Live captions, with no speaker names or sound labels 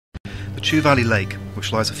The Chew Valley Lake,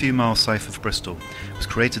 which lies a few miles south of Bristol, was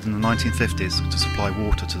created in the 1950s to supply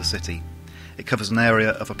water to the city. It covers an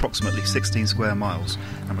area of approximately 16 square miles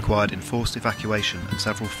and required enforced evacuation of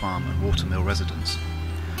several farm and watermill residents.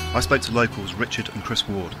 I spoke to locals Richard and Chris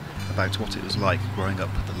Ward about what it was like growing up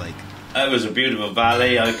at the lake. It was a beautiful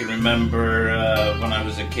valley. I can remember when I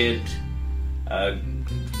was a kid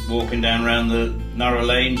walking down around the narrow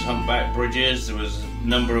lanes, humpback bridges. There was a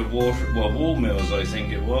number of wool mills, I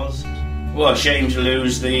think it was. Well, shame to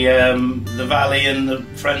lose the valley and the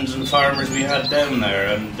friends and farmers we had down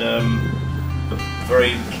there, and a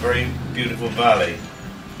very, very beautiful valley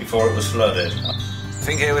before it was flooded. I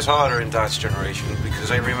think it was harder in Dad's generation because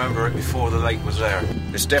I remember it before the lake was there.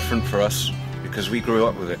 It's different for us because we grew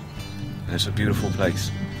up with it, and it's a beautiful place.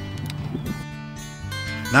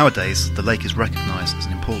 Nowadays, the lake is recognised as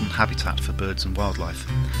an important habitat for birds and wildlife,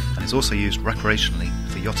 and is also used recreationally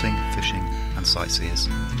for yachting, fishing and sightseers.